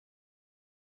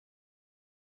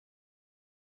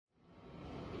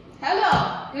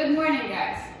Hello, good morning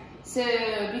guys. So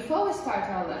before we start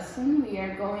our lesson, we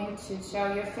are going to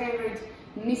tell your favorite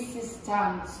Mrs.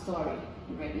 Town story.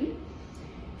 Ready?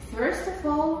 First of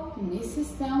all,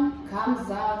 Mrs. Town comes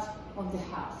out of the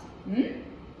house.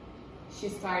 She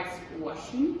starts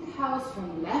washing the house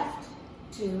from left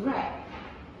to right.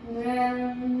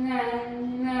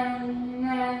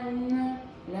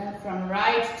 From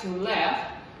right to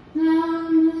left.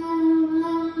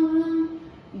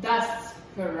 Dusts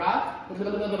her rug.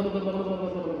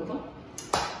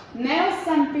 Nails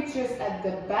some pictures at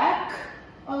the back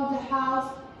of the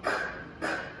house.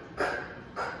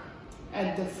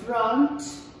 At the front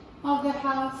of the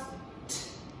house.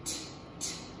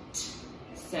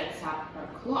 Sets up her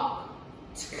clock.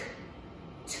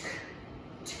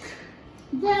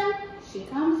 Then she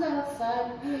comes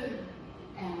outside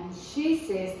and she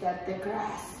says that the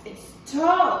grass is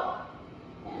tall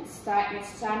and it's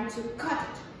time to cut it.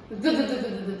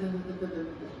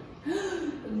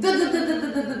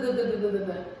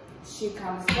 She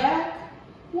comes back,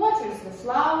 waters the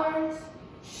flowers,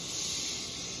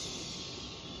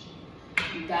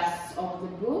 dusts off the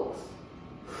books,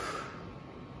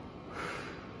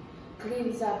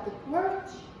 cleans up the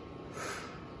porch,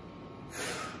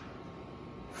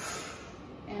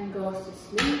 and goes to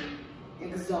sleep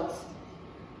exhausted.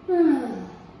 The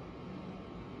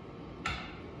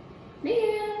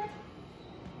end.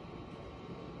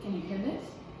 Can you hear this?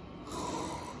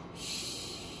 Oh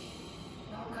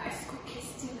guys, Cookie's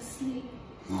still asleep.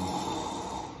 I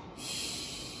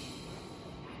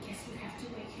guess we have to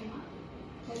wake him up.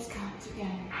 Let's count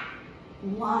together.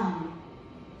 1,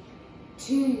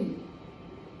 2,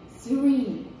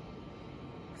 3,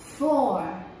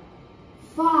 4,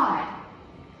 5,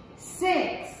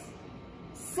 6,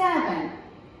 7,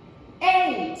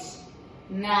 8,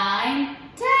 9,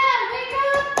 10. Wake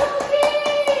up, Cookie!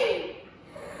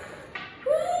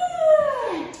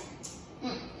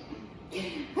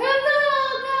 Hello,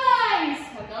 guys!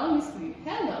 Hello, Miss Marie.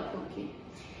 Hello, Cookie.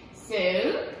 So,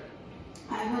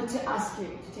 I want to ask you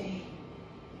today,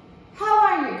 how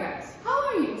are you guys? How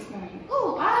are you, Miss Marie?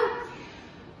 Oh,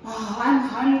 I'm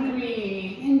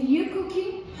hungry. And you,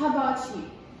 Cookie? How about you?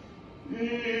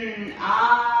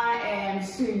 I am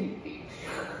sleepy.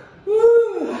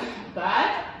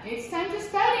 But it's time to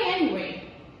study anyway.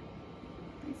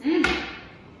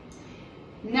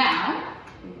 Now,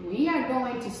 we are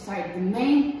going to start the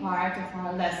main part of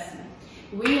our lesson.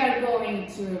 We are going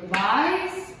to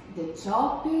revise the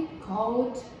topic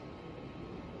called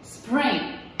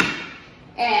spring.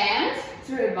 And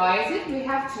to revise it, we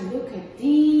have to look at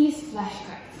these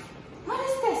flashcards. What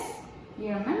is this?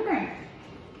 You remember?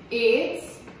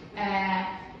 It's a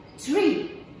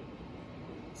tree.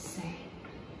 Say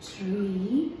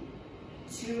tree,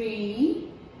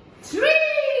 tree,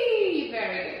 tree.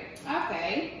 Very good.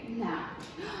 Okay, now,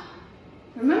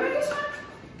 remember this one?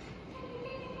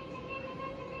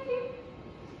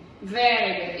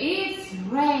 Very good. It's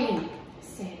rain.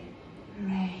 Say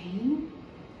rain,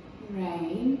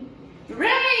 rain,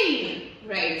 rain.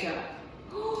 Great job.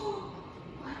 Oh,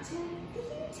 what a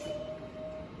beauty.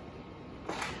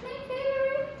 My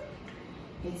favorite.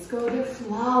 It's called a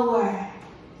flower.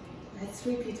 Let's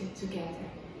repeat it together.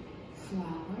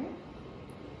 Flower,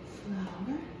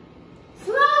 flower,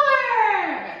 flower.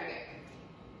 Very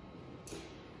good.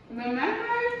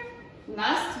 Remember,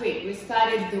 last week we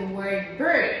studied the word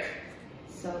bird.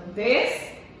 So this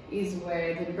is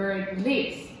where the bird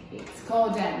lives. It's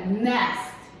called a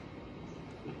nest.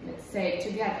 Let's say it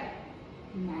together.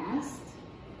 Nest,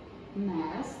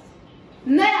 nest,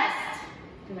 nest.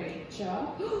 Great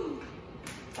job.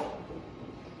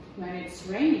 When it's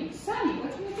raining, Sunny,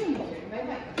 what are you doing here? Right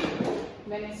back.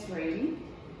 When it's raining,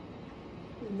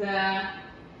 the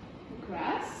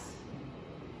grass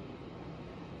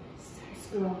starts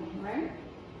growing, right?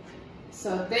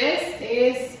 So this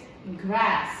is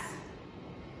grass.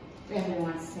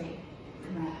 Everyone say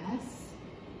grass,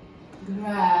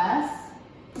 grass,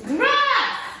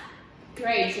 grass.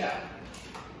 Great job.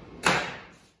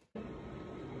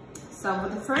 So for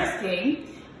the first game,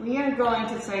 we are going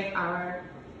to take our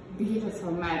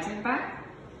beautiful magic bag,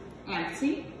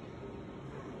 empty,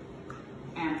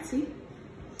 empty,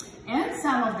 and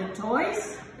some of the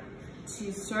toys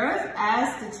to serve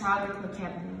as the target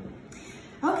vocabulary.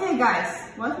 Okay guys,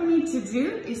 what we need to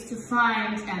do is to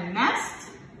find a nest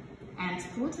and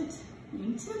put it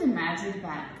into the magic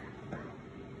bag.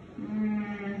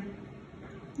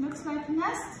 Looks like a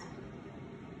nest?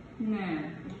 No,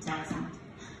 it doesn't.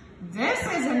 This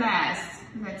is a nest.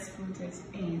 Let's put it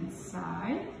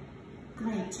inside.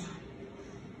 Great job.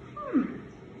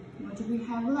 What do we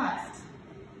have left?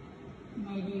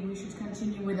 Maybe we should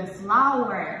continue with the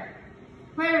flower.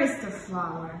 Where is the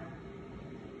flower?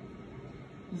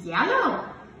 Yellow.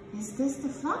 Is this the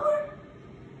flower?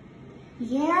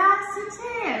 Yes, it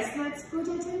is. Let's put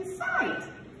it inside.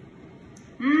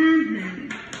 Three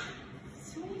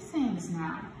things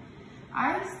now.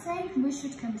 I think we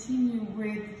should continue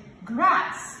with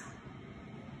grass.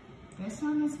 This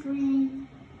one is green.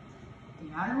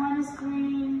 The other one is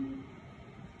green.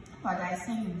 But I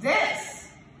think this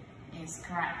is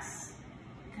grass.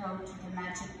 Go to the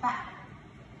magic bag.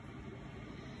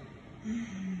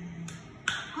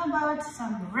 How about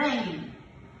some rain?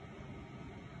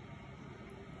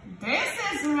 This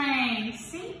is rain.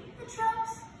 See the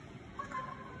drops?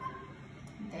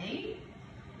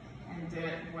 And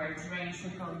the word rain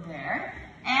should go there.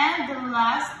 And the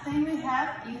last thing we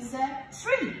have is a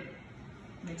tree.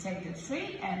 We take the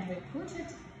tree and we put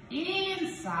it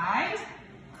inside,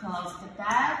 close the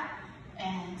bag,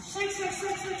 and shake, shake,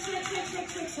 shake, shake, shake, shake, shake,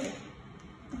 shake, shake.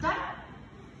 Okay?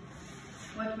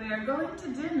 What we are going to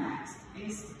do next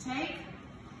is take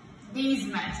these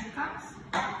magic cups,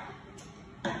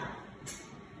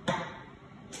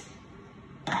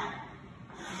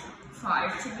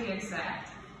 5 to be exact,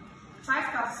 5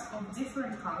 cups of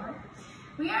different color.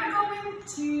 We are going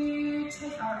to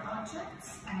take our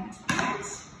objects and put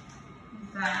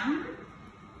them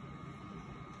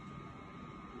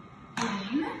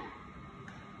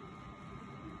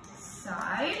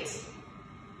inside.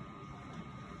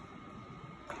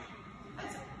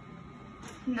 That's it.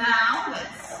 Now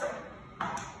let's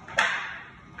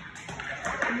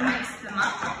mix them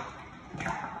up.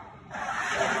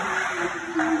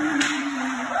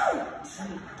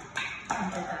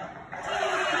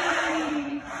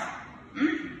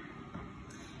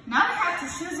 Now we have to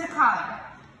choose a color.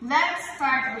 Let's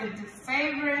start with the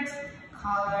favorite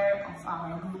color of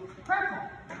our group, purple.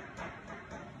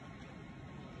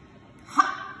 Ha!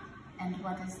 And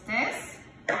what is this?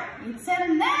 It's a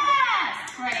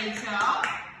nest! Great job!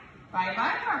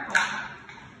 Bye-bye, purple.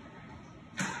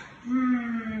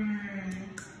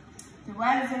 The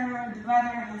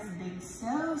weather has been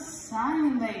so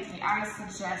sunny lately. I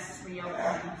suggest we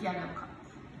open the yellow cup.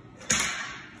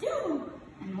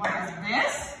 And what is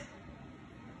this?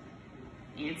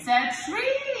 It's a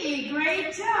tree!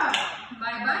 Great job!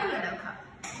 Bye-bye, yellow cup.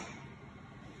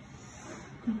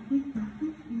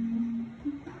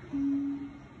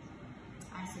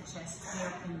 I suggest we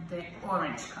open the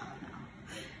orange cup now.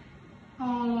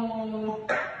 Oh,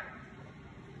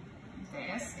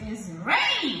 this is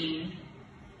rain!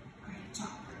 Great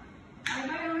job.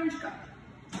 Bye-bye, orange cup.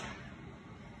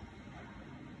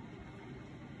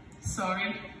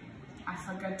 Sorry, I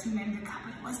forgot to name the cup.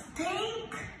 It was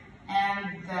pink.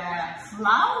 And the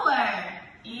flower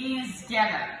is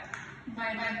yellow.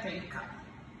 Bye-bye, pink cup.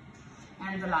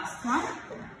 And the last one,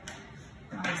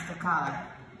 what is the color?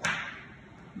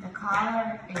 The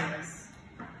color is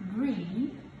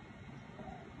green.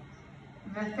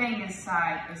 The thing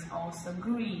inside is also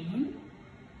green.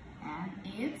 And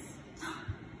it's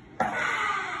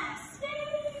grass!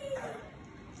 Yay!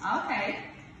 Okay.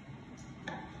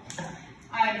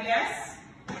 I guess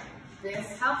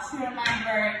this helps you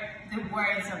remember the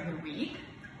words of the week.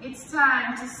 It's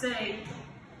time to say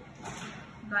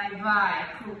bye-bye,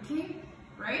 Cookie,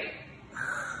 right?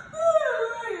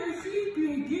 I'm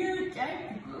sleepy again. Time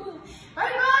to go.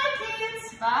 Bye-bye,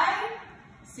 kids. Bye.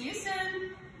 See you soon.